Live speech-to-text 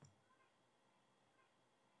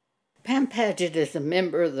Pam Paget is a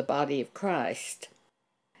member of the body of Christ.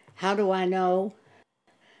 How do I know?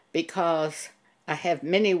 Because I have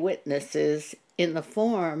many witnesses in the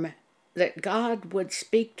form that God would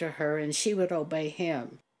speak to her and she would obey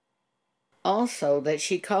him. Also, that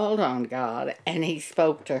she called on God and he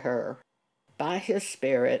spoke to her by his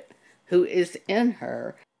Spirit who is in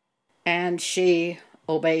her, and she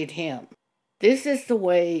obeyed him. This is the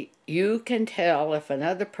way you can tell if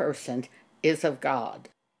another person is of God.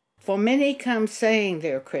 For many come saying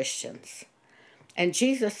they're Christians. And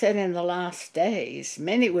Jesus said in the last days,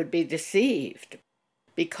 many would be deceived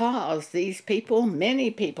because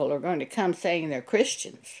many people are going to come saying they're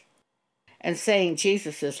Christians and saying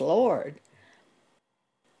Jesus is Lord.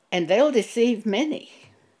 And they'll deceive many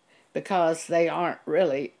because they aren't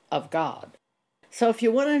really of God. So if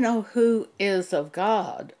you want to know who is of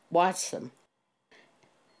God, watch them.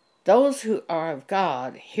 Those who are of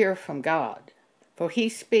God hear from God, for he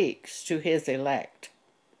speaks to his elect,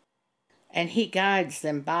 and he guides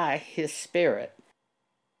them by his Spirit.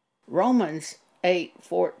 Romans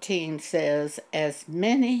 8:14 says, "As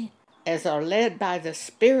many as are led by the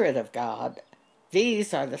Spirit of God,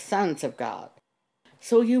 these are the sons of God."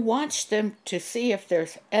 So you watch them to see if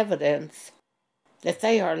there's evidence that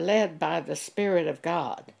they are led by the Spirit of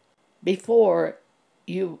God before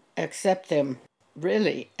you accept them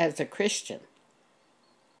really as a Christian.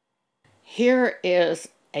 Here is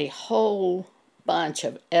a whole bunch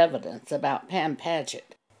of evidence about Pam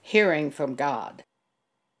Paget hearing from God.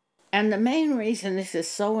 And the main reason this is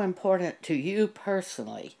so important to you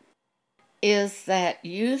personally is that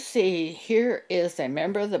you see here is a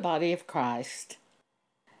member of the body of Christ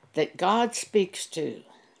that God speaks to.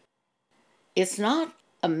 It's not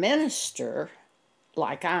a minister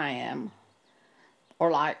like I am, or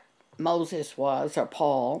like Moses was, or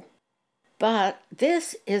Paul, but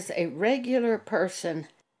this is a regular person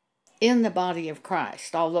in the body of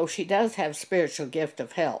Christ, although she does have spiritual gift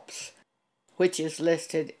of helps, which is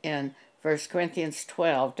listed in 1 Corinthians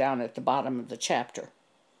 12 down at the bottom of the chapter.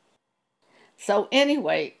 So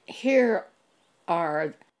anyway, here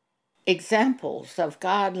are examples of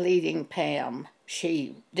God leading Pam.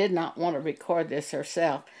 She did not want to record this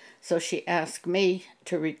herself, so she asked me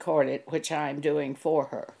to record it, which I'm doing for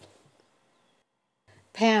her.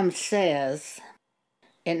 Pam says,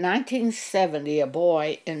 in 1970, a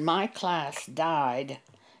boy in my class died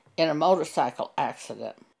in a motorcycle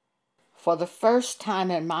accident. For the first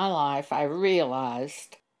time in my life, I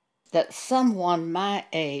realized that someone my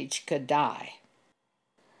age could die.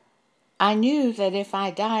 I knew that if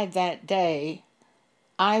I died that day,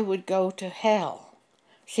 I would go to hell.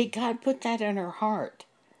 See, God put that in her heart.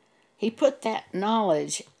 He put that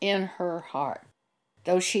knowledge in her heart,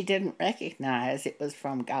 though she didn't recognize it was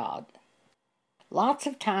from God. Lots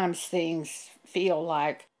of times things feel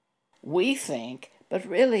like we think, but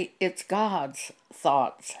really it's God's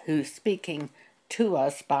thoughts who's speaking to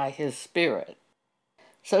us by his Spirit.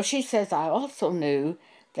 So she says, I also knew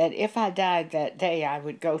that if I died that day, I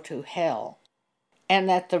would go to hell, and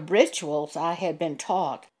that the rituals I had been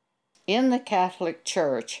taught in the Catholic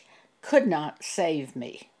Church could not save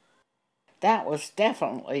me. That was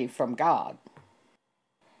definitely from God.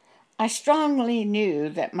 I strongly knew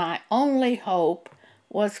that my only hope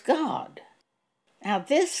was God. Now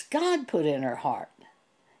this God put in her heart.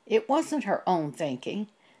 It wasn't her own thinking.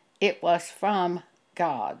 It was from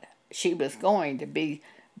God. She was going to be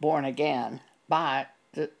born again by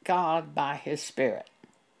God, by his Spirit.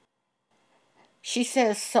 She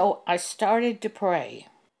says, so I started to pray,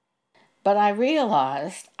 but I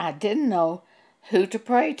realized I didn't know who to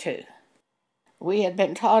pray to. We had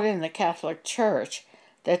been taught in the Catholic Church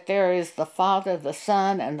that there is the Father, the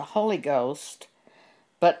Son, and the Holy Ghost,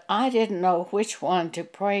 but I didn't know which one to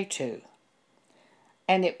pray to.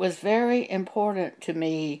 And it was very important to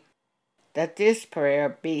me that this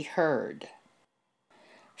prayer be heard.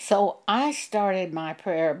 So I started my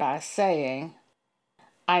prayer by saying,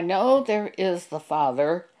 I know there is the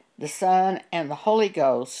Father, the Son, and the Holy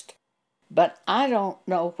Ghost, but I don't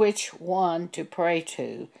know which one to pray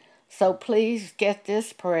to, so please get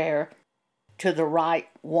this prayer to the right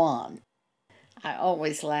one. I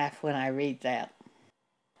always laugh when I read that.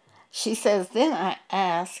 She says, then I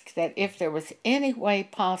asked that if there was any way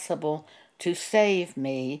possible to save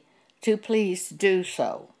me, to please do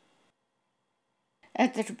so.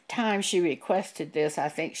 At the time she requested this, I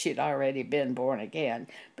think she'd already been born again,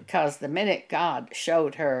 because the minute God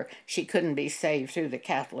showed her she couldn't be saved through the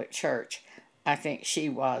Catholic Church, I think she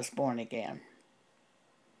was born again.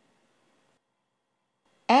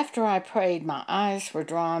 After I prayed, my eyes were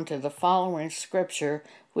drawn to the following scripture,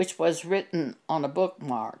 which was written on a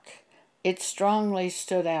bookmark. It strongly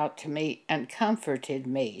stood out to me and comforted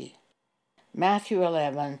me. Matthew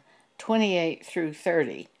 11:28 through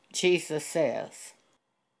 30, Jesus says,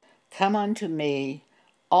 "Come unto me,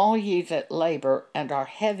 all ye that labor and are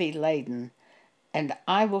heavy laden, and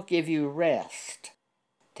I will give you rest.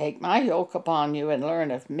 Take my yoke upon you and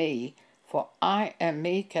learn of me, for I am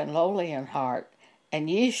meek and lowly in heart, and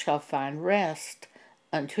ye shall find rest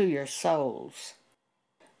unto your souls.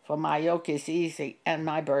 For my yoke is easy and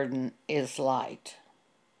my burden is light."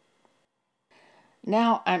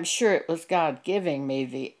 Now I'm sure it was God giving me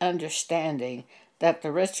the understanding that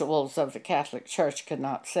the rituals of the Catholic Church could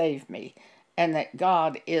not save me, and that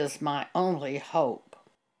God is my only hope,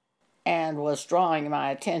 and was drawing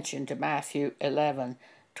my attention to Matthew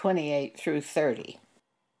 11:28 through 30.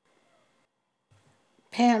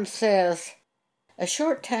 Pam says, a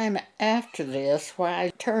short time after this, where I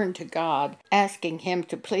turned to God, asking Him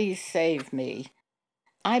to please save me,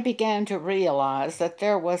 I began to realize that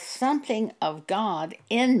there was something of God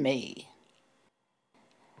in me.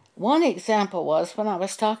 One example was when I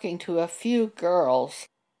was talking to a few girls.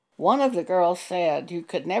 One of the girls said, "You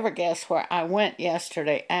could never guess where I went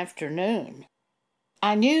yesterday afternoon."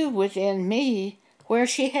 I knew within me where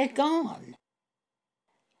she had gone.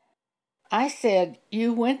 I said,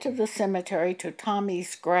 "You went to the cemetery to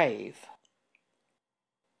Tommy's grave."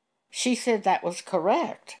 She said that was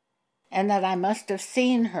correct, and that I must have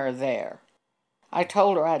seen her there. I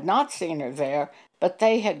told her I'd not seen her there, but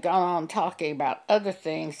they had gone on talking about other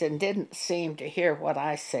things and didn't seem to hear what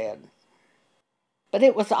I said. But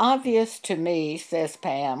it was obvious to me, says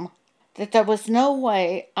Pam, that there was no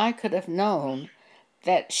way I could have known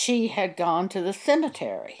that she had gone to the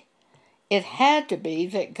cemetery. It had to be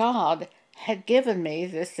that God had given me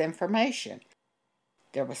this information.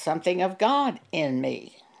 There was something of God in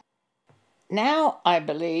me. Now I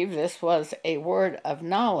believe this was a word of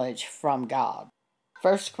knowledge from God.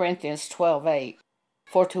 1 Corinthians 12:8,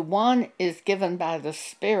 "For to one is given by the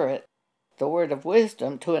Spirit the word of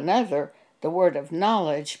wisdom, to another the word of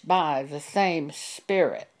knowledge by the same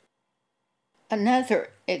Spirit."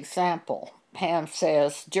 Another example, Pam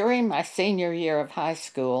says, during my senior year of high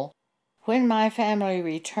school, when my family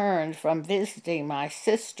returned from visiting my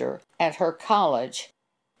sister at her college,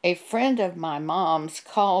 a friend of my mom's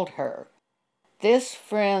called her. This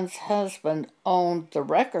friend's husband owned the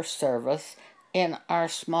wrecker service in our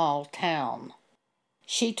small town.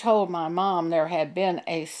 She told my mom there had been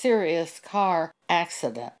a serious car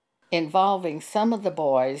accident involving some of the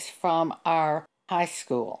boys from our high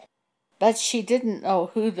school, but she didn't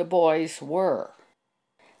know who the boys were.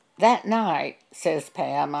 That night, says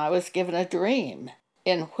Pam, I was given a dream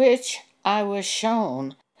in which I was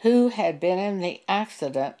shown who had been in the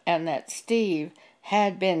accident and that Steve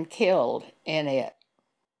had been killed in it.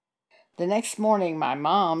 The next morning, my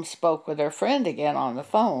mom spoke with her friend again on the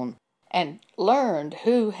phone and learned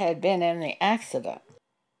who had been in the accident.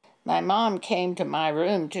 My mom came to my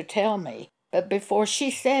room to tell me, but before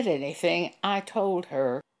she said anything, I told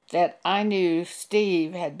her that I knew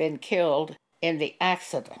Steve had been killed in the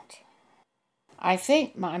accident. I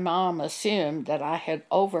think my mom assumed that I had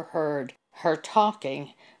overheard her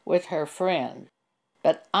talking with her friend,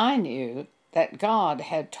 but I knew that God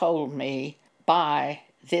had told me by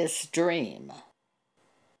this dream.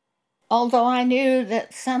 Although I knew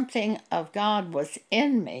that something of God was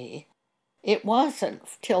in me, it wasn't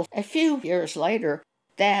till a few years later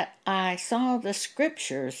that I saw the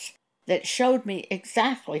scriptures that showed me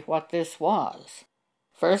exactly what this was.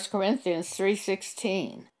 1 Corinthians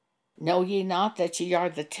 3:16, "Know ye not that ye are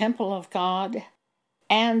the temple of God,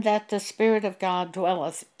 and that the Spirit of God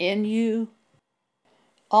dwelleth in you?"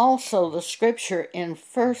 Also the scripture in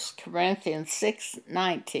 1 Corinthians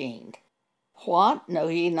 6:19, "What, know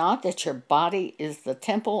ye not that your body is the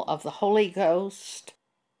temple of the Holy Ghost,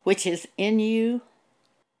 which is in you,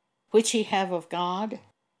 which ye have of God,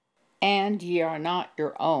 and ye are not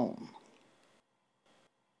your own?"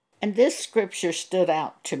 And this scripture stood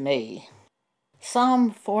out to me.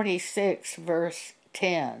 Psalm 46, verse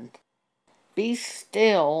 10, "Be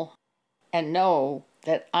still and know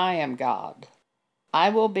that I am God. I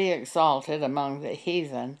will be exalted among the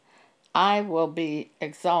heathen. I will be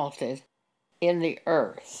exalted in the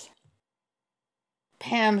earth."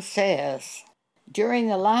 Pam says, during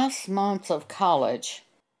the last months of college,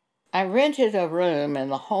 I rented a room in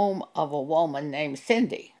the home of a woman named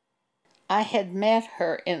Cindy. I had met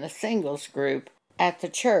her in the singles group at the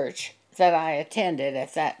church that I attended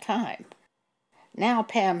at that time. Now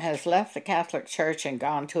Pam has left the Catholic Church and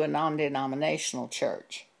gone to a non-denominational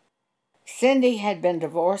church. Cindy had been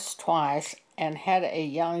divorced twice and had a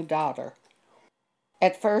young daughter.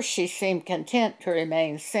 At first she seemed content to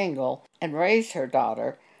remain single and raise her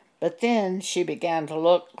daughter, but then she began to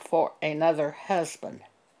look for another husband.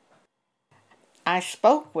 I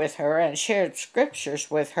spoke with her and shared scriptures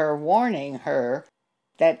with her, warning her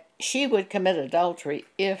that she would commit adultery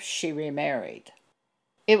if she remarried.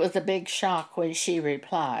 It was a big shock when she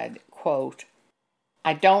replied, quote,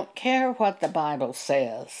 "I don't care what the Bible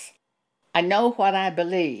says. I know what I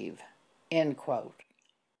believe," end quote.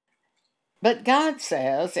 But God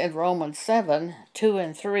says in Romans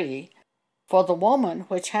 7:2-3, "For the woman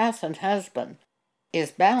which hath an husband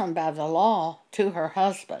is bound by the law to her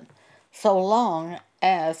husband, so long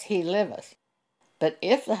as he liveth. But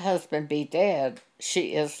if the husband be dead,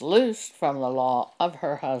 she is loosed from the law of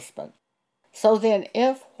her husband. So then,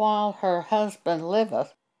 if while her husband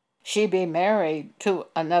liveth she be married to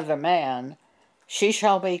another man, she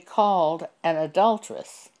shall be called an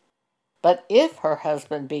adulteress. But if her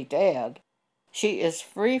husband be dead, she is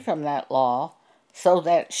free from that law, so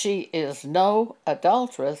that she is no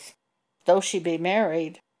adulteress, though she be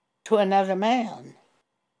married to another man."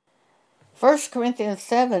 1 Corinthians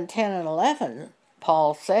 7:10-11,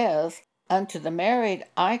 Paul says, "Unto the married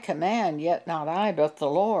I command, yet not I, but the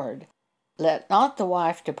Lord. Let not the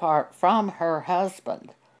wife depart from her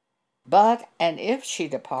husband. But, and if she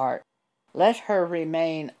depart, let her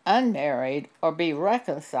remain unmarried or be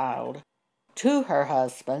reconciled to her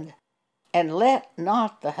husband, and let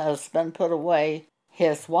not the husband put away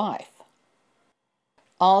his wife."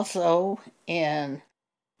 Also in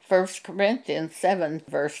 1 Corinthians 7,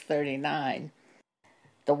 verse 39,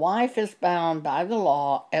 "The wife is bound by the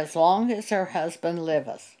law as long as her husband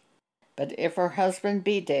liveth. But if her husband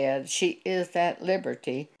be dead, she is at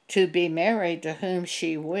liberty to be married to whom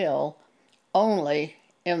she will, only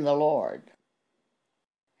in the Lord."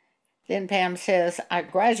 Then Pam says, "I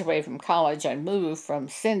graduated from college and moved from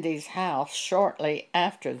Cindy's house shortly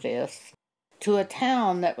after this to a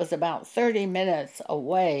town that was about 30 minutes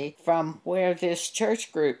away from where this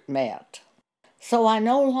church group met. So I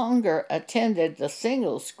no longer attended the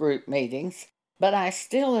singles group meetings, but I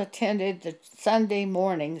still attended the Sunday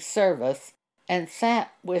morning service and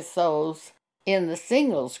sat with those in the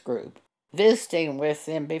singles group, visiting with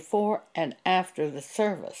them before and after the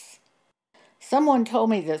service. Someone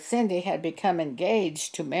told me that Cindy had become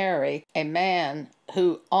engaged to marry a man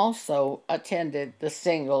who also attended the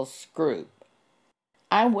singles group.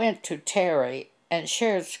 I went to Terry and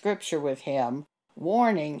shared scripture with him,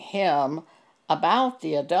 warning him about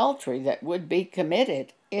the adultery that would be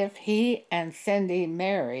committed if he and Cindy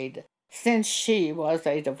married, since she was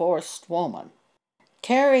a divorced woman.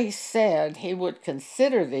 Terry said he would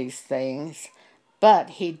consider these things,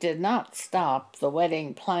 but he did not stop the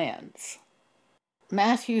wedding plans.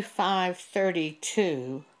 Matthew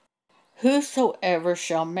 5:32, "Whosoever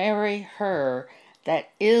shall marry her that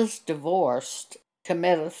is divorced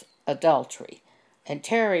committeth adultery." And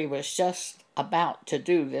Terry was just about to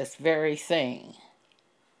do this very thing.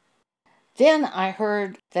 Then I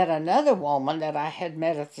heard that another woman that I had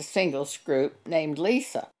met at the singles group, named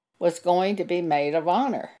Lisa, was going to be maid of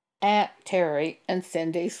honor at Terry and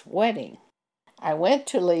Cindy's wedding. I went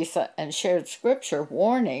to Lisa and shared scripture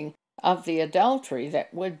warning of the adultery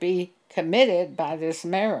that would be committed by this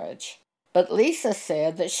marriage. But Lisa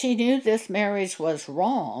said that she knew this marriage was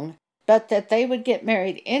wrong, but that they would get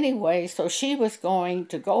married anyway, so she was going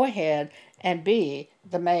to go ahead and be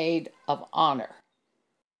the maid of honor.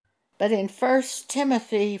 But in 1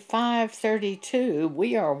 Timothy 5:32,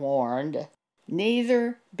 we are warned,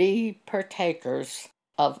 "Neither be partakers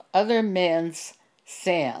of other men's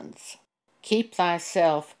sins. Keep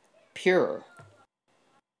thyself pure."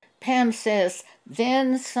 Pam says,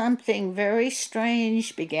 "Then something very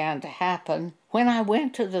strange began to happen when I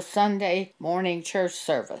went to the Sunday morning church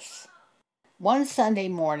service. One Sunday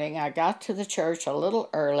morning I got to the church a little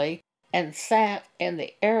early and sat in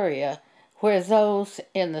the area where those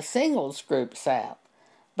in the singles group sat,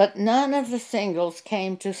 but none of the singles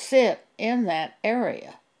came to sit in that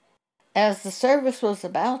area. As the service was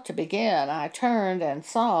about to begin, I turned and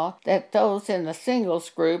saw that those in the singles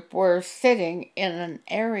group were sitting in an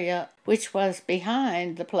area which was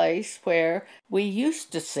behind the place where we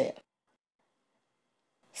used to sit.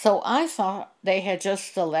 So I thought they had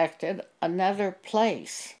just selected another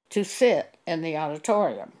place to sit in the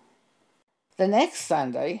auditorium. The next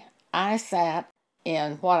Sunday, I sat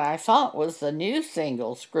in what I thought was the new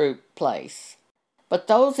singles group place, but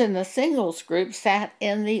those in the singles group sat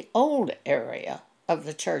in the old area of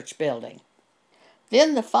the church building.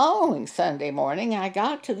 Then the following Sunday morning, I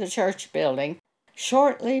got to the church building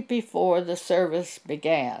shortly before the service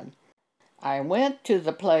began. I went to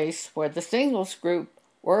the place where the singles group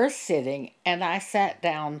were sitting, and I sat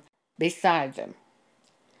down beside them.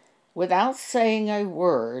 Without saying a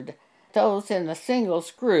word, those in the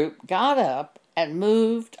singles group got up and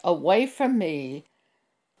moved away from me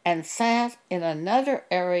and sat in another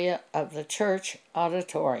area of the church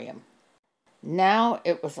auditorium. Now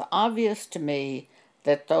it was obvious to me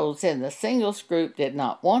that those in the singles group did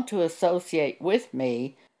not want to associate with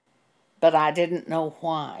me, but I didn't know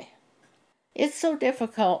why. It's so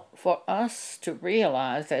difficult for us to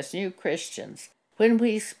realize as new Christians, when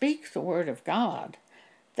we speak the Word of God,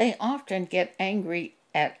 they often get angry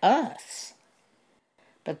at us.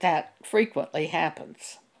 But that frequently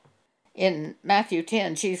happens. In Matthew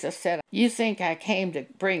 10, Jesus said, "You think I came to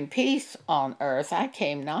bring peace on earth. I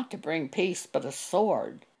came not to bring peace, but a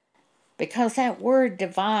sword." Because that word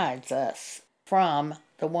divides us from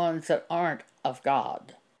the ones that aren't of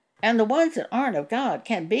God. And the ones that aren't of God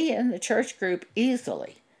can be in the church group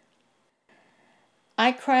easily.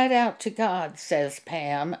 I cried out to God, says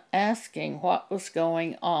Pam, asking what was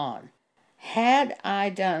going on. Had I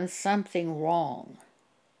done something wrong?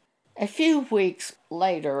 A few weeks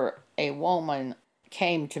later, a woman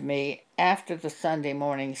came to me after the Sunday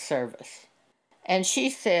morning service, and she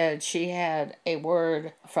said she had a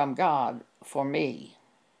word from God for me.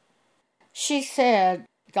 She said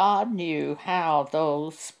God knew how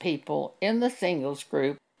those people in the singles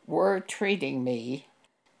group were treating me,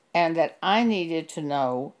 and that I needed to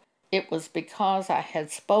know it was because I had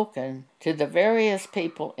spoken to the various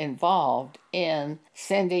people involved in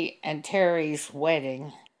Cindy and Terry's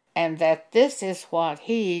wedding, and that this is what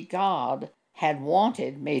He, God, had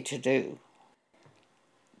wanted me to do.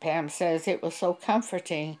 Pam says it was so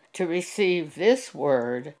comforting to receive this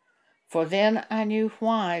word, for then I knew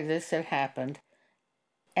why this had happened,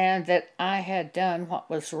 and that I had done what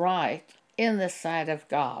was right in the sight of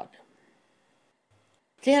God.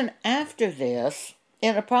 Then after this,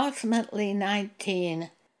 in approximately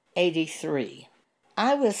 1983,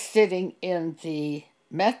 I was sitting in the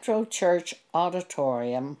Metro Church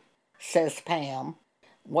auditorium, says Pam,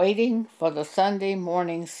 waiting for the Sunday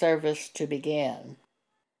morning service to begin.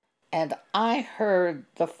 And I heard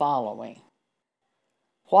the following.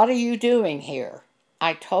 "What are you doing here?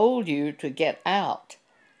 I told you to get out.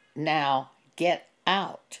 Now get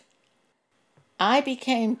out." I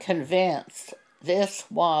became convinced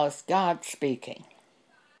this was God speaking.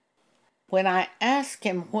 When I asked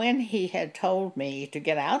him when he had told me to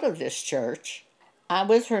get out of this church, I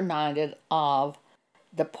was reminded of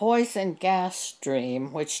the poison gas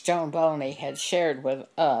stream which Joan Boney had shared with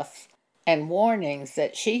us and warnings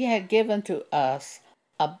that she had given to us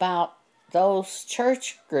about those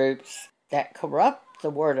church groups that corrupt the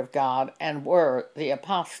Word of God and were the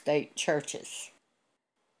apostate churches.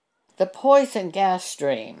 The poison gas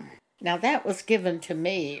stream. Now that was given to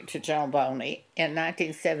me, to Joan Boney, in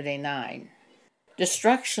 1979.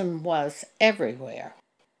 Destruction was everywhere.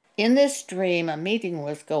 In this dream, a meeting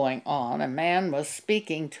was going on. A man was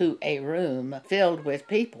speaking to a room filled with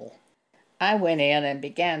people. I went in and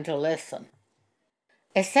began to listen.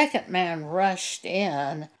 A second man rushed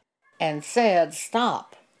in and said,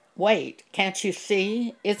 "Stop, wait, can't you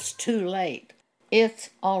see? It's too late. It's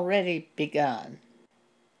already begun."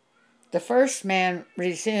 The first man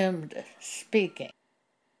resumed speaking.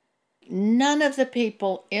 None of the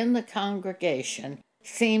people in the congregation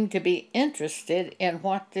seemed to be interested in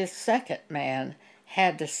what this second man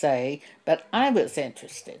had to say, but I was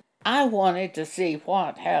interested. I wanted to see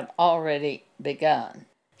what had already begun.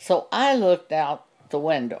 So I looked out the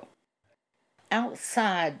window.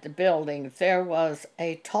 Outside the building there was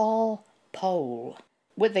a tall pole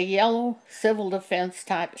with a yellow civil defense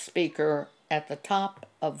type speaker at the top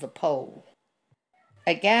of the pole.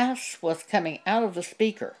 A gas was coming out of the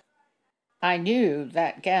speaker. I knew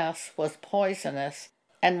that gas was poisonous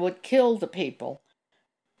and would kill the people.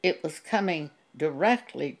 It was coming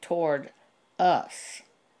directly toward us.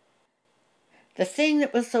 The thing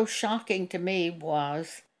that was so shocking to me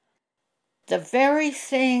was the very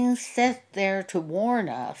thing set there to warn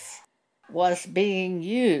us was being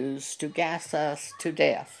used to gas us to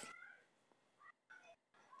death.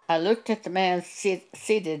 I looked at the man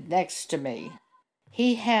seated next to me.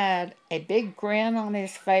 He had a big grin on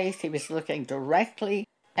his face. He was looking directly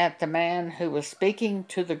at the man who was speaking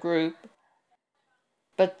to the group.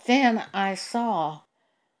 But then I saw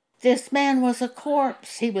this man was a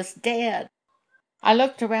corpse. He was dead. I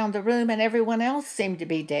looked around the room and everyone else seemed to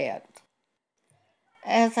be dead.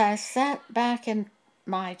 As I sat back in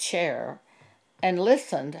my chair and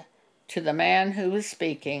listened to the man who was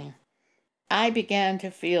speaking, I began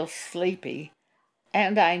to feel sleepy,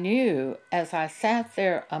 and I knew as I sat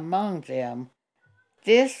there among them,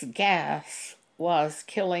 this gas was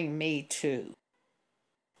killing me too.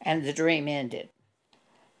 And the dream ended.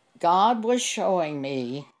 God was showing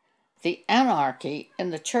me the anarchy in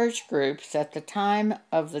the church groups at the time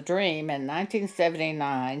of the dream in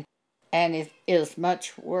 1979, and it is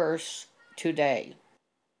much worse today.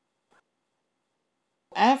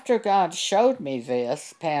 After God showed me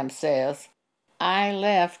this, Pam says, I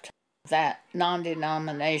left that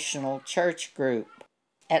non-denominational church group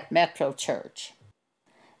at Metro Church.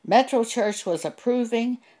 Metro Church was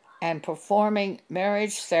approving and performing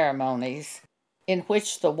marriage ceremonies in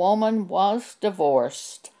which the woman was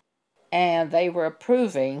divorced, and they were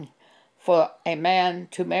approving for a man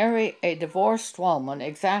to marry a divorced woman,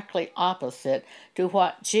 exactly opposite to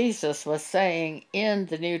what Jesus was saying in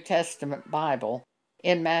the New Testament Bible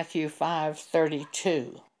in Matthew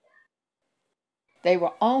 5:32. They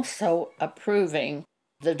were also approving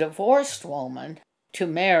the divorced woman to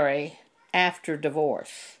marry after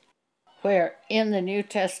divorce, where in the New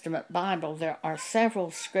Testament Bible there are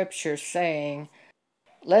several scriptures saying,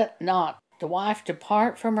 let not the wife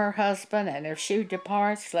depart from her husband, and if she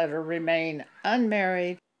departs, let her remain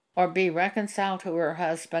unmarried or be reconciled to her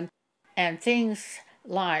husband, and things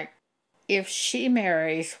like, if she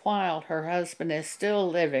marries while her husband is still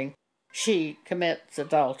living, she commits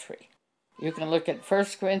adultery. You can look at 1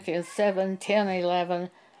 Corinthians 7, 10, 11,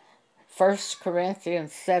 1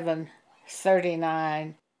 Corinthians 7,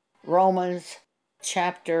 39, Romans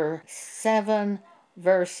chapter 7,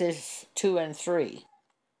 verses 2 and 3.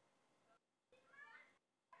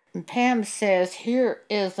 And Pam says, here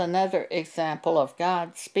is another example of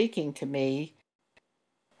God speaking to me.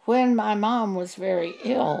 When my mom was very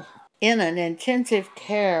ill in an intensive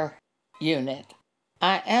care unit,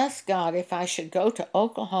 I asked God if I should go to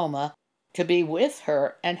Oklahoma to be with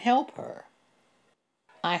her and help her.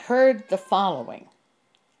 I heard the following.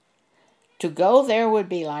 To go there would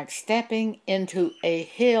be like stepping into a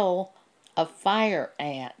hill of fire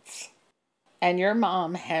ants, and your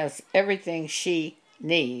mom has everything she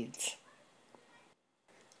needs.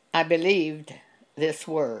 I believed this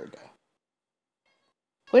word.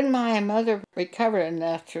 When my mother recovered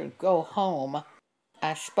enough to go home,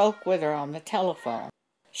 I spoke with her on the telephone.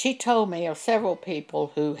 She told me of several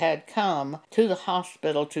people who had come to the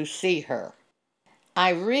hospital to see her.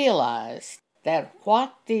 I realized that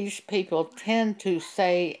what these people tend to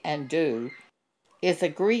say and do is a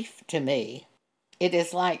grief to me. It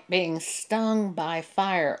is like being stung by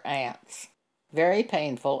fire ants, very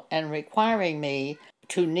painful and requiring me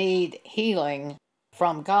to need healing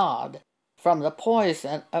from God from the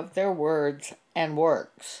poison of their words and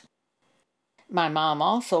works. My mom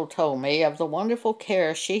also told me of the wonderful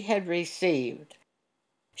care she had received.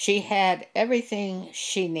 She had everything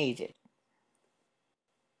she needed.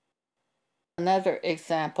 Another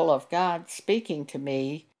example of God speaking to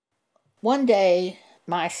me. One day,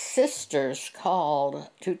 my sisters called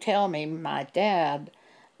to tell me my dad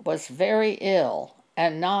was very ill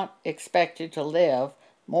and not expected to live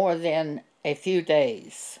more than a few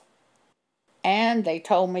days. And they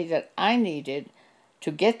told me that I needed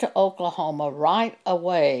to get to Oklahoma right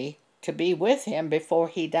away to be with him before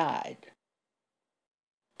he died.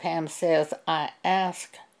 Pam says, I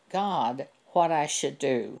asked God what I should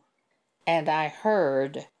do, and I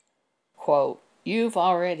heard, quote, you've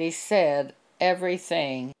already said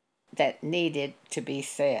everything that needed to be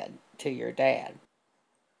said to your dad.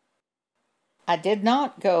 I did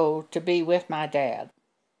not go to be with my dad.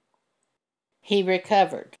 He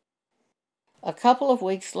recovered. A couple of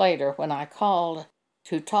weeks later, when I called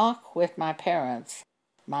to talk with my parents,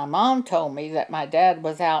 my mom told me that my dad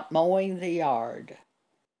was out mowing the yard.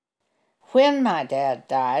 When my dad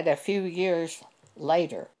died a few years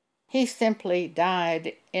later, he simply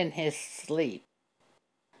died in his sleep.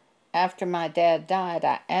 After my dad died,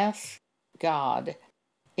 I asked God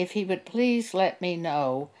if he would please let me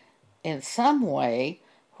know in some way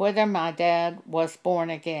whether my dad was born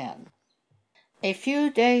again. A few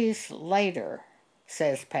days later,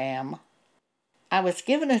 says Pam, I was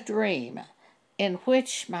given a dream in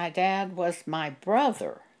which my dad was my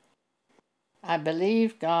brother. I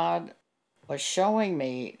believe God was showing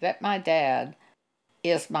me that my dad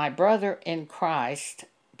is my brother in Christ,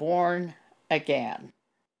 born again.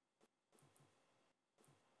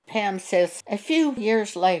 Pam says, a few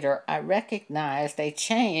years later, I recognized a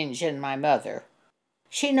change in my mother.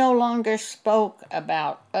 She no longer spoke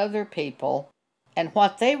about other people and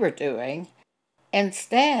what they were doing.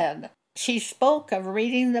 Instead, she spoke of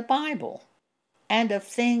reading the Bible and of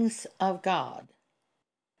things of God.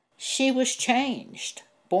 She was changed,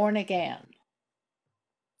 born again.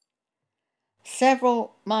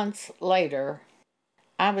 Several months later,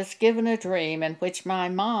 I was given a dream in which my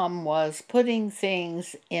mom was putting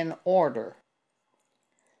things in order.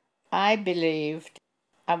 I believed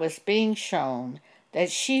I was being shown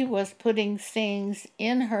that she was putting things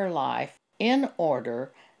in her life in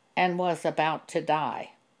order and was about to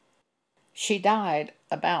die. She died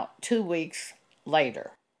about 2 weeks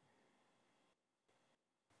later.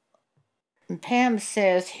 And Pam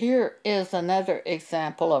says, here is another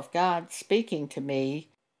example of God speaking to me.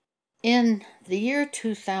 In the year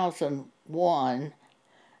 2001,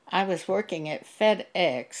 I was working at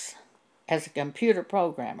FedEx as a computer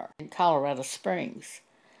programmer in Colorado Springs.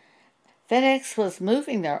 FedEx was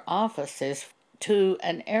moving their offices to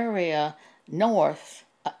an area north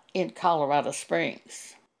in Colorado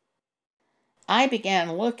Springs. I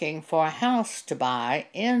began looking for a house to buy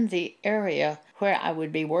in the area where I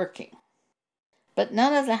would be working, but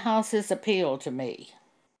none of the houses appealed to me.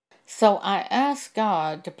 So I asked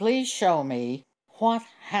God to please show me what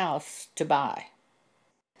house to buy.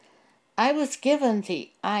 I was given the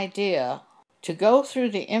idea to go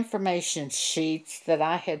through the information sheets that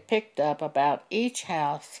I had picked up about each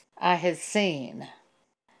house I had seen.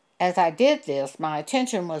 As I did this, my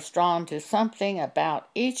attention was drawn to something about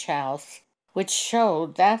each house which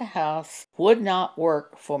showed that house would not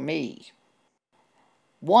work for me.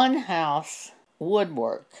 One house would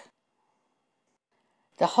work.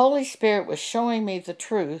 The Holy Spirit was showing me the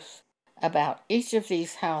truth about each of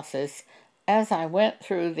these houses as I went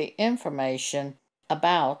through the information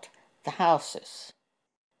about the houses.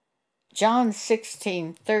 John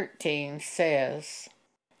 16:13 says,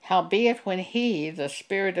 "Howbeit when he, the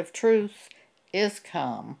Spirit of truth, is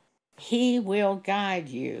come, he will guide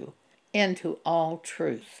you into all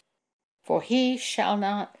truth. For he shall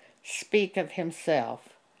not speak of himself,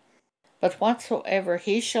 but whatsoever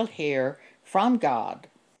he shall hear from God,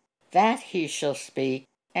 that he shall speak,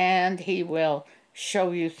 and he will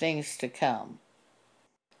show you things to come."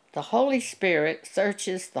 The Holy Spirit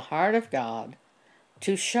searches the heart of God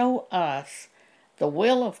to show us the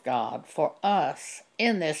will of God for us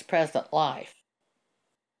in this present life.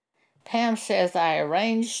 Pam says I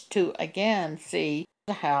arranged to again see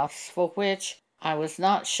the house for which I was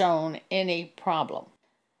not shown any problem.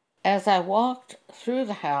 As I walked through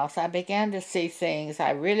the house, I began to see things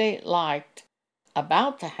I really liked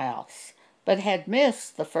about the house, but had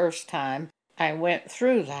missed the first time I went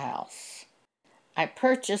through the house. I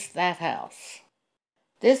purchased that house.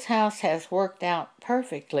 This house has worked out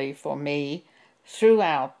perfectly for me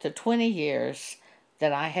throughout the 20 years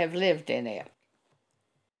that I have lived in it.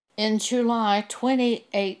 In July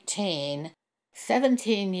 2018,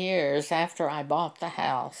 17 years after I bought the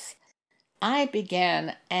house, I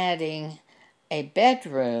began adding a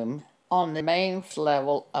bedroom on the main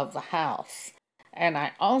level of the house, and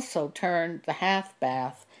I also turned the half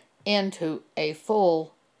bath into a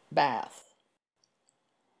full bath.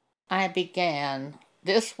 I began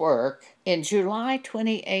this work in July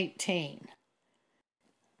 2018.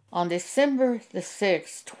 On December the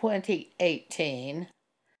 6th, 2018,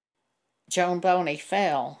 Joan Boney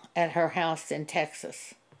fell at her house in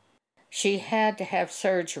Texas. She had to have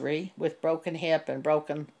surgery with broken hip and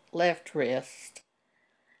broken left wrist.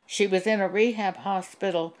 She was in a rehab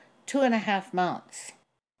hospital 2.5 months.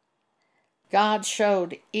 God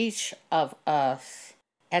showed each of us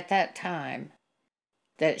at that time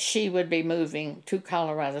that she would be moving to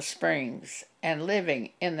Colorado Springs and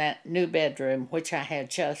living in that new bedroom which I had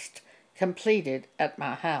just completed at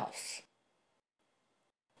my house.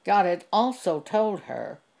 God had also told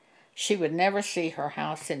her she would never see her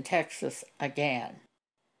house in Texas again.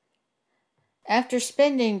 After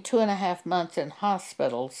spending 2.5 months in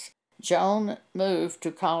hospitals, Joan moved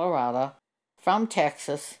to Colorado from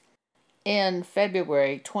Texas in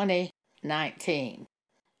February 2019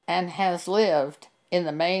 and has lived in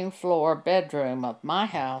the main floor bedroom of my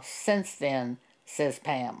house since then, says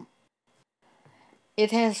Pam.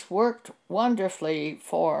 It has worked wonderfully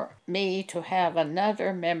for me to have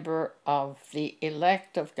another member of the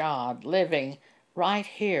elect of God living right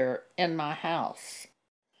here in my house.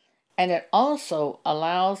 And it also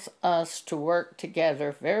allows us to work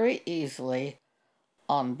together very easily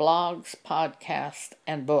on blogs, podcasts,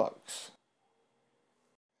 and books.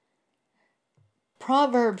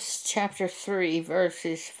 Proverbs chapter 3,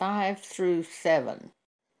 verses 5 through 7.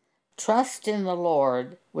 Trust in the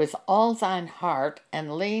Lord with all thine heart,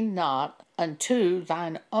 and lean not unto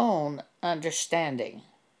thine own understanding.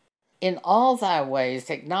 In all thy ways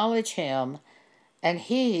acknowledge him, and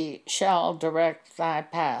he shall direct thy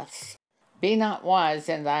paths. Be not wise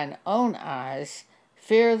in thine own eyes.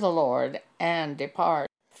 Fear the Lord, and depart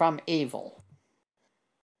from evil.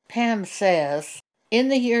 Pam says, in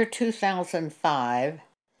the year 2005,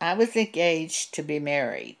 I was engaged to be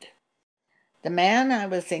married. The man I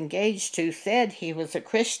was engaged to said he was a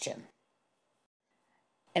Christian.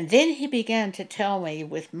 And then he began to tell me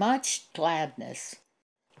with much gladness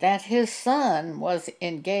that his son was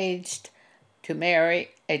engaged to marry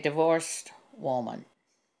a divorced woman.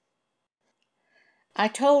 I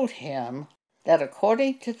told him that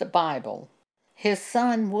according to the Bible, his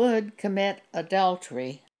son would commit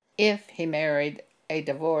adultery if he married a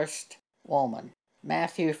divorced woman.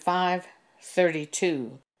 Matthew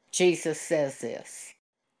 5:32, Jesus says this.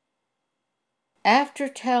 After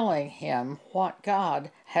telling him what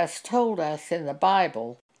God has told us in the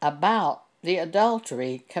Bible about the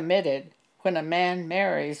adultery committed when a man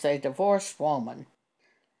marries a divorced woman,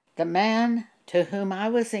 the man to whom I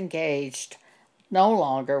was engaged no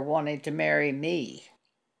longer wanted to marry me.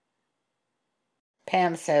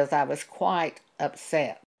 Pam says I was quite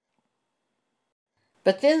upset.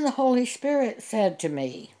 But then the Holy Spirit said to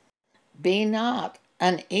me, "Be not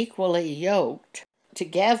unequally yoked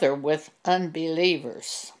together with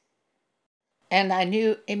unbelievers." And I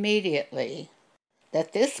knew immediately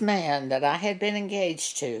that this man that I had been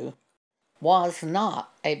engaged to was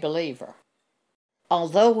not a believer,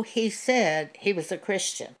 although he said he was a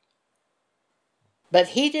Christian. But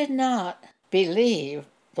he did not believe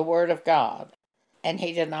the Word of God, and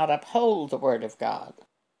he did not uphold the Word of God,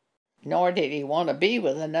 nor did he want to be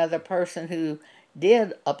with another person who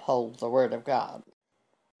did uphold the Word of God.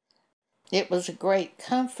 It was a great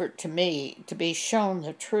comfort to me to be shown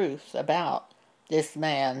the truth about this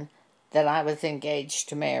man that I was engaged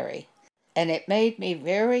to marry, and it made me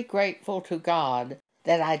very grateful to God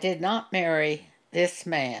that I did not marry this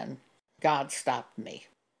man. God stopped me.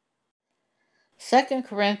 2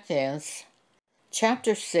 Corinthians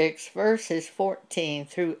chapter 6, verses 14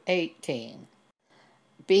 through 18.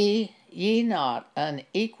 Be ye not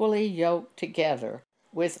unequally yoked together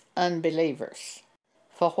with unbelievers.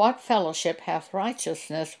 For what fellowship hath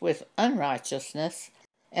righteousness with unrighteousness?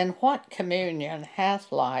 And what communion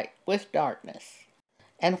hath light with darkness?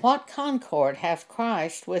 And what concord hath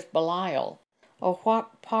Christ with Belial? Or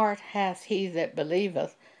what part hath he that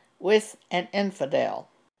believeth with an infidel?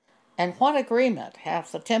 And what agreement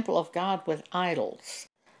hath the temple of God with idols?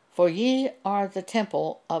 For ye are the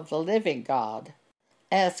temple of the living God.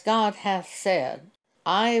 As God hath said,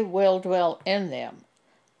 I will dwell in them,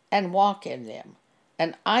 and walk in them,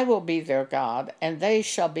 and I will be their God, and they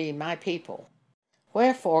shall be my people.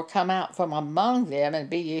 Wherefore come out from among them, and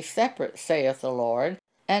be ye separate, saith the Lord,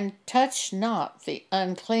 and touch not the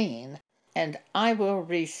unclean, and I will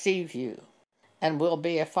receive you, and will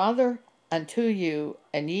be a father unto you,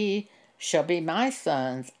 and ye shall be my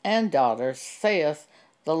sons and daughters, saith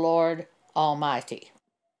the Lord Almighty.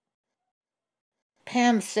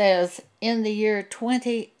 Pam says, in the year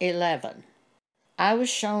 2011, I was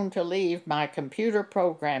shown to leave my computer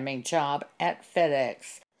programming job at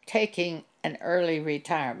FedEx, taking an early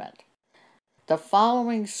retirement. The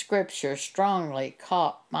following scripture strongly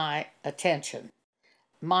caught my attention.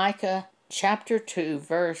 Micah chapter 2,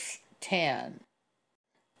 verse 10.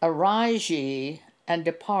 Arise ye and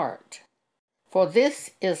depart, for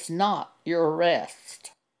this is not your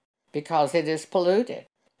rest, because it is polluted.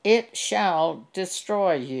 It shall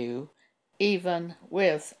destroy you, even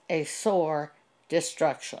with a sore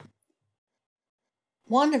destruction.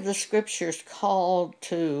 One of the scriptures called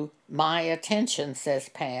to my attention, says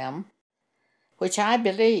Pam, which I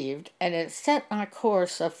believed, and it set my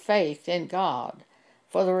course of faith in God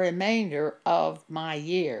for the remainder of my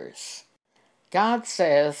years. God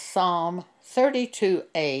says, Psalm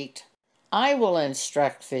 32:8, I will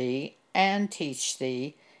instruct thee and teach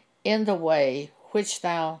thee in the way which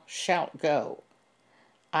thou shalt go.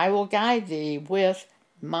 I will guide thee with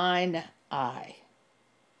mine eye.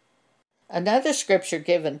 Another scripture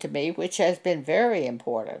given to me which has been very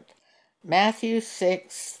important, Matthew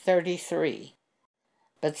 6:33.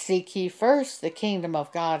 But seek ye first the kingdom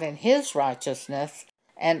of God and his righteousness,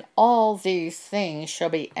 and all these things shall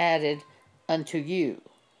be added unto you.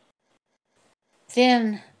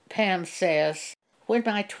 Then Pam says, when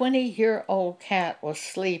my 20-year-old cat was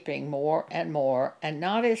sleeping more and more and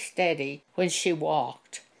not as steady when she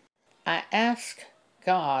walked, I asked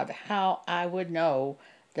God how I would know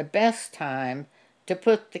the best time to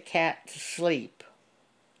put the cat to sleep.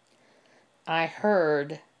 I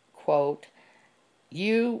heard, quote,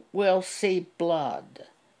 you will see blood,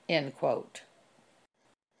 end quote.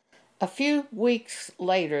 A few weeks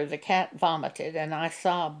later, the cat vomited, and I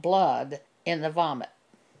saw blood in the vomit.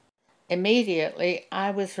 Immediately, I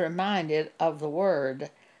was reminded of the word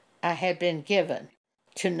I had been given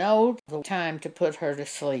to know the time to put her to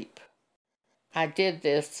sleep. I did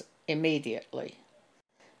this immediately.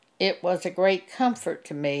 it was a great comfort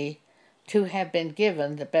to me to have been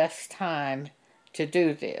given the best time to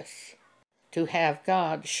do this, to have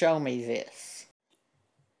God show me this.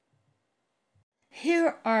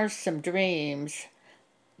 Here are some dreams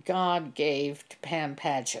God gave to Pam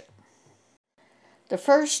Paget. The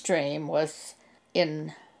first dream was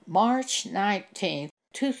in March 19,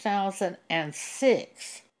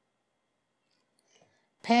 2006.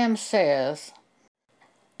 Pam says,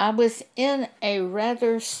 I was in a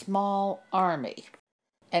rather small army,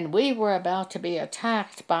 and we were about to be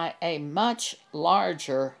attacked by a much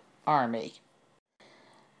larger army.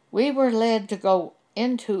 We were led to go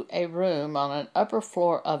into a room on an upper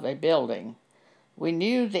floor of a building. We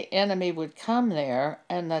knew the enemy would come there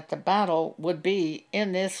and that the battle would be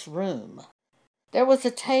in this room. There was a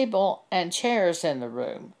table and chairs in the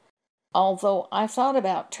room, although I thought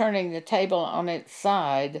about turning the table on its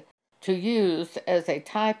side to use as a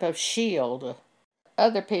type of shield.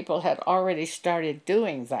 Other people had already started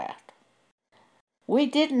doing that. We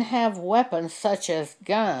didn't have weapons such as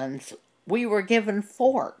guns. We were given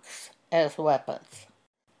forks as weapons.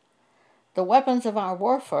 The weapons of our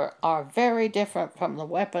warfare are very different from the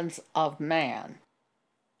weapons of man.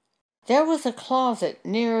 There was a closet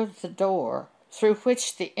near the door through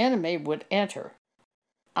which the enemy would enter.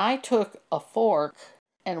 I took a fork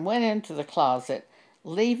and went into the closet,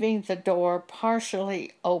 leaving the door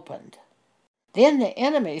partially opened. Then the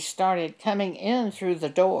enemy started coming in through the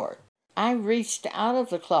door. I reached out of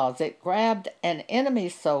the closet, grabbed an enemy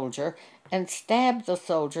soldier, and stabbed the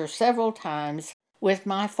soldier several times with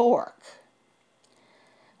my fork.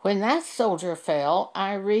 When that soldier fell,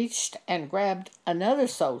 I reached and grabbed another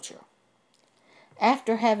soldier.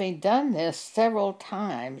 After having done this several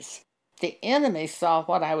times, the enemy saw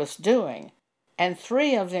what I was doing, and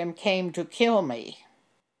 3 of them came to kill me.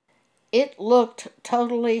 It looked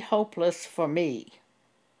totally hopeless for me.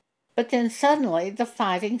 But then suddenly the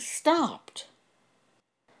fighting stopped.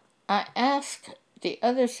 I asked the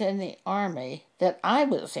others in the army that I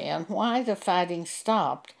was in why the fighting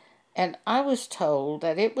stopped, and I was told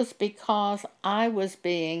that it was because I was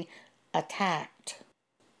being attacked.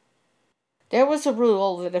 There was a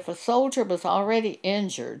rule that if a soldier was already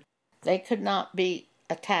injured, they could not be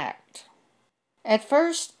attacked. At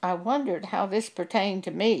first, I wondered how this pertained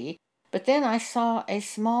to me, but then I saw a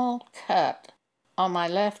small cut on my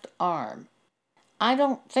left arm. I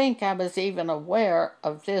don't think I was even aware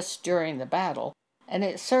of this during the battle, and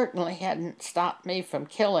it certainly hadn't stopped me from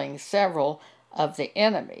killing several of the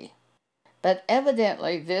enemy. But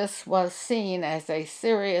evidently this was seen as a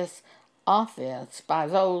serious offense by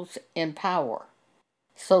those in power.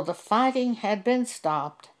 So the fighting had been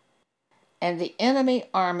stopped, and the enemy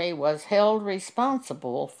army was held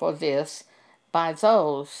responsible for this by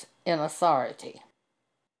those in authority.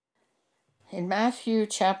 In Matthew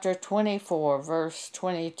chapter 24, verse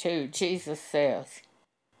 22, Jesus says,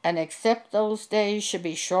 And except those days should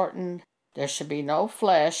be shortened, there should be no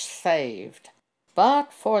flesh saved.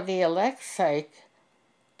 But for the elect's sake,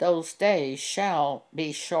 those days shall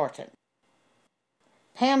be shortened.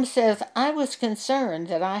 Pam says, I was concerned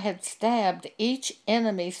that I had stabbed each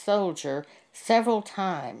enemy soldier several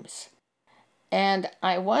times, and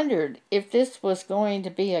I wondered if this was going to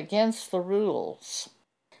be against the rules.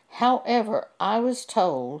 However, I was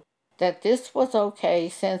told that this was okay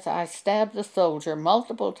since I stabbed the soldier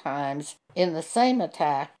multiple times in the same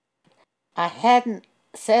attack. I hadn't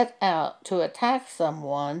set out to attack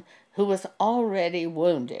someone who was already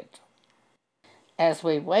wounded. As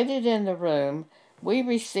we waited in the room, we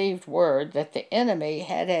received word that the enemy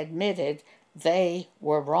had admitted they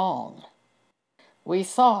were wrong. We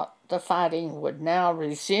thought the fighting would now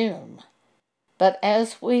resume, but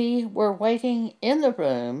as we were waiting in the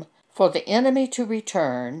room for the enemy to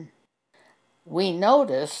return, we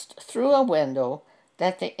noticed through a window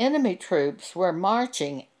that the enemy troops were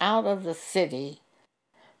marching out of the city.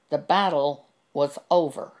 The battle was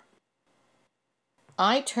over.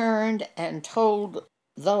 I turned and told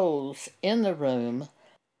those in the room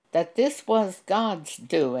that this was God's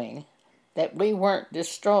doing, that we weren't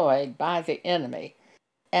destroyed by the enemy,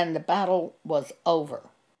 and the battle was over.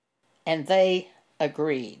 And they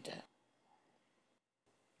agreed.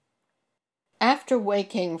 After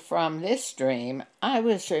waking from this dream, I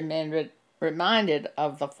was reminded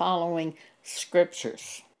of the following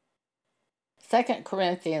scriptures. 2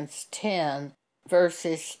 Corinthians 10,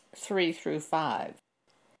 verses 3 through 5.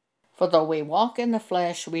 For though we walk in the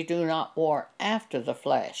flesh, we do not war after the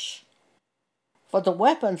flesh. For the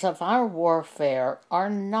weapons of our warfare are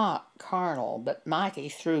not carnal, but mighty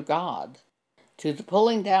through God, to the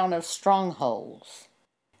pulling down of strongholds,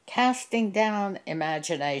 casting down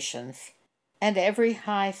imaginations, and every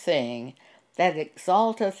high thing that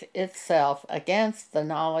exalteth itself against the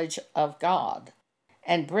knowledge of God,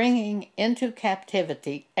 and bringing into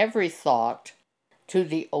captivity every thought to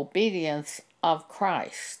the obedience of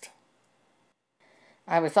Christ.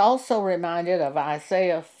 I was also reminded of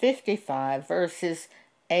Isaiah 55, verses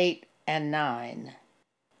 8 and 9.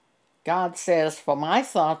 God says, "For my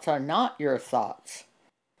thoughts are not your thoughts,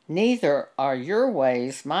 neither are your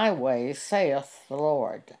ways my ways, saith the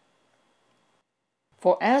Lord.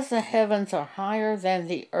 For as the heavens are higher than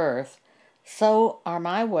the earth, so are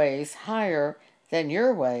my ways higher than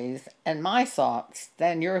your ways, and my thoughts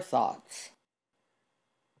than your thoughts."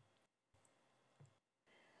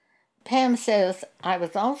 Pam says, I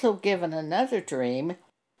was also given another dream,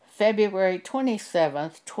 February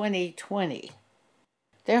 27th, 2020.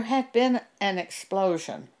 There had been an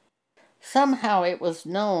explosion. Somehow it was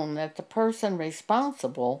known that the person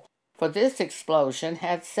responsible for this explosion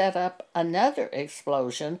had set up another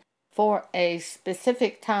explosion for a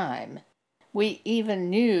specific time. We even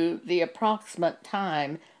knew the approximate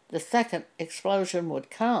time the second explosion would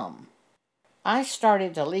come. I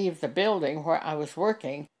started to leave the building where I was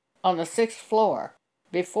working on the 6th floor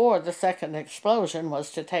before the second explosion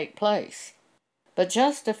was to take place. But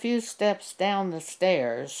just a few steps down the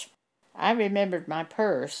stairs, I remembered my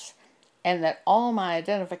purse and that all my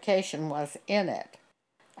identification was in it.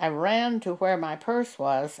 I ran to where my purse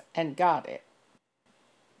was and got it.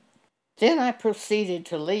 Then I proceeded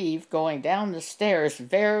to leave, going down the stairs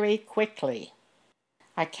very quickly.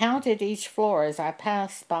 I counted each floor as I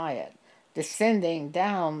passed by it, descending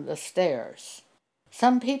down the stairs.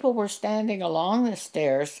 Some people were standing along the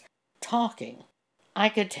stairs talking. I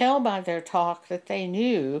could tell by their talk that they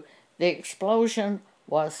knew the explosion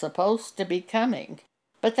was supposed to be coming,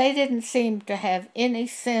 but they didn't seem to have any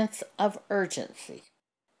sense of urgency.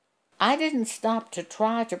 I didn't stop to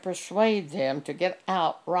try to persuade them to get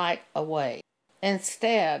out right away.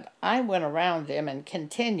 Instead, I went around them and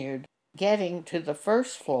continued getting to the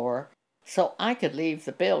first floor so I could leave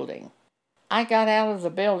the building. I got out of the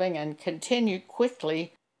building and continued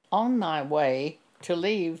quickly on my way to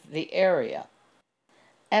leave the area.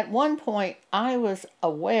 At one point, I was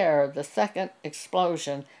aware the second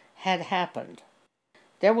explosion had happened.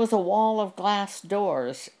 There was a wall of glass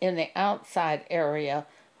doors in the outside area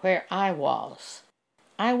where I was.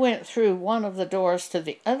 I went through one of the doors to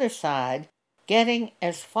the other side, getting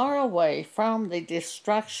as far away from the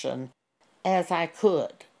destruction as I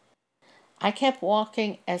could. I kept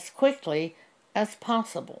walking as quickly as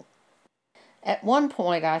possible. At one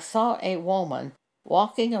point, I saw a woman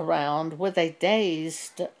walking around with a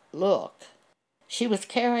dazed look. She was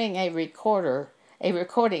carrying a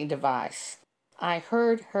recording device. I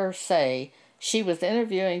heard her say she was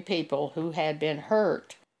interviewing people who had been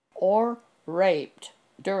hurt or raped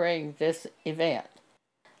during this event.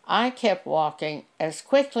 I kept walking as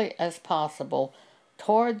quickly as possible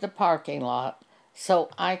toward the parking lot so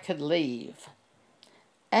I could leave.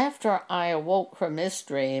 After I awoke from this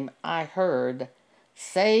dream, I heard,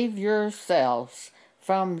 "Save yourselves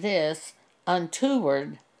from this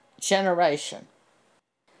untoward generation."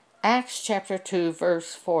 Acts chapter 2,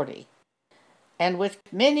 verse 40. And with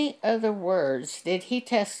many other words did he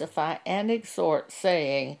testify and exhort,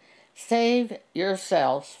 saying, "Save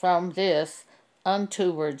yourselves from this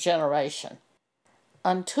untoward generation."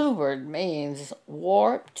 Untoward means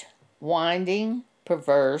warped, winding,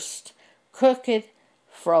 perverse, crooked,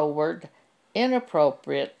 froward,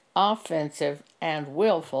 inappropriate, offensive, and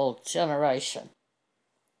willful generation.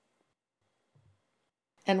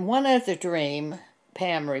 And one other dream,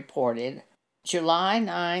 Pam reported, July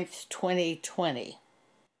 9th, 2020.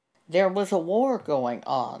 There was a war going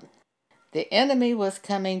on. The enemy was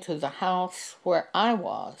coming to the house where I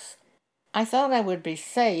was. I thought I would be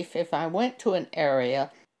safe if I went to an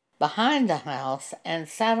area behind the house and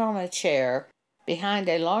sat on a chair behind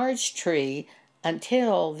a large tree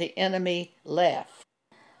until the enemy left.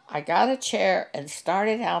 I got a chair and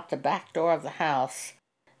started out the back door of the house,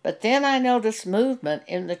 but then I noticed movement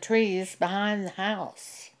in the trees behind the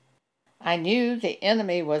house. I knew the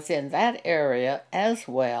enemy was in that area as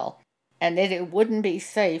well, and that it wouldn't be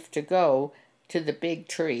safe to go to the big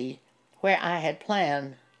tree where I had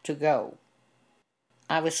planned to go.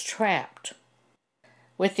 I was trapped.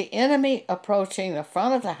 With the enemy approaching the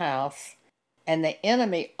front of the house, and the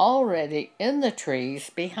enemy already in the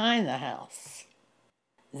trees behind the house.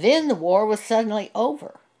 Then the war was suddenly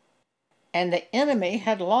over, and the enemy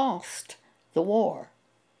had lost the war.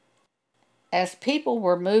 As people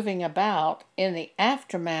were moving about in the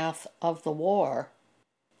aftermath of the war,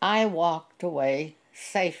 I walked away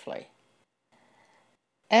safely.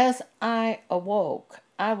 As I awoke,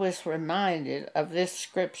 I was reminded of this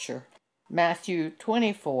scripture, Matthew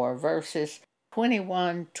 24, verses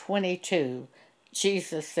 21-22.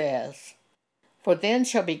 Jesus says, "For then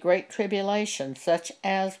shall be great tribulation, such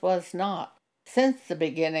as was not since the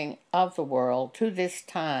beginning of the world to this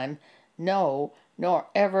time, no, nor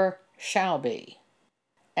ever shall be.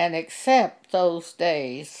 And except those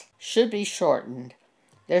days should be shortened,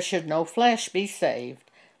 there should no flesh be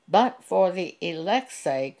saved. But for the elect's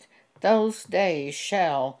sake, those days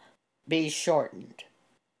shall be shortened."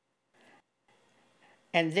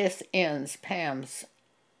 And this ends Pam's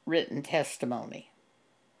written testimony.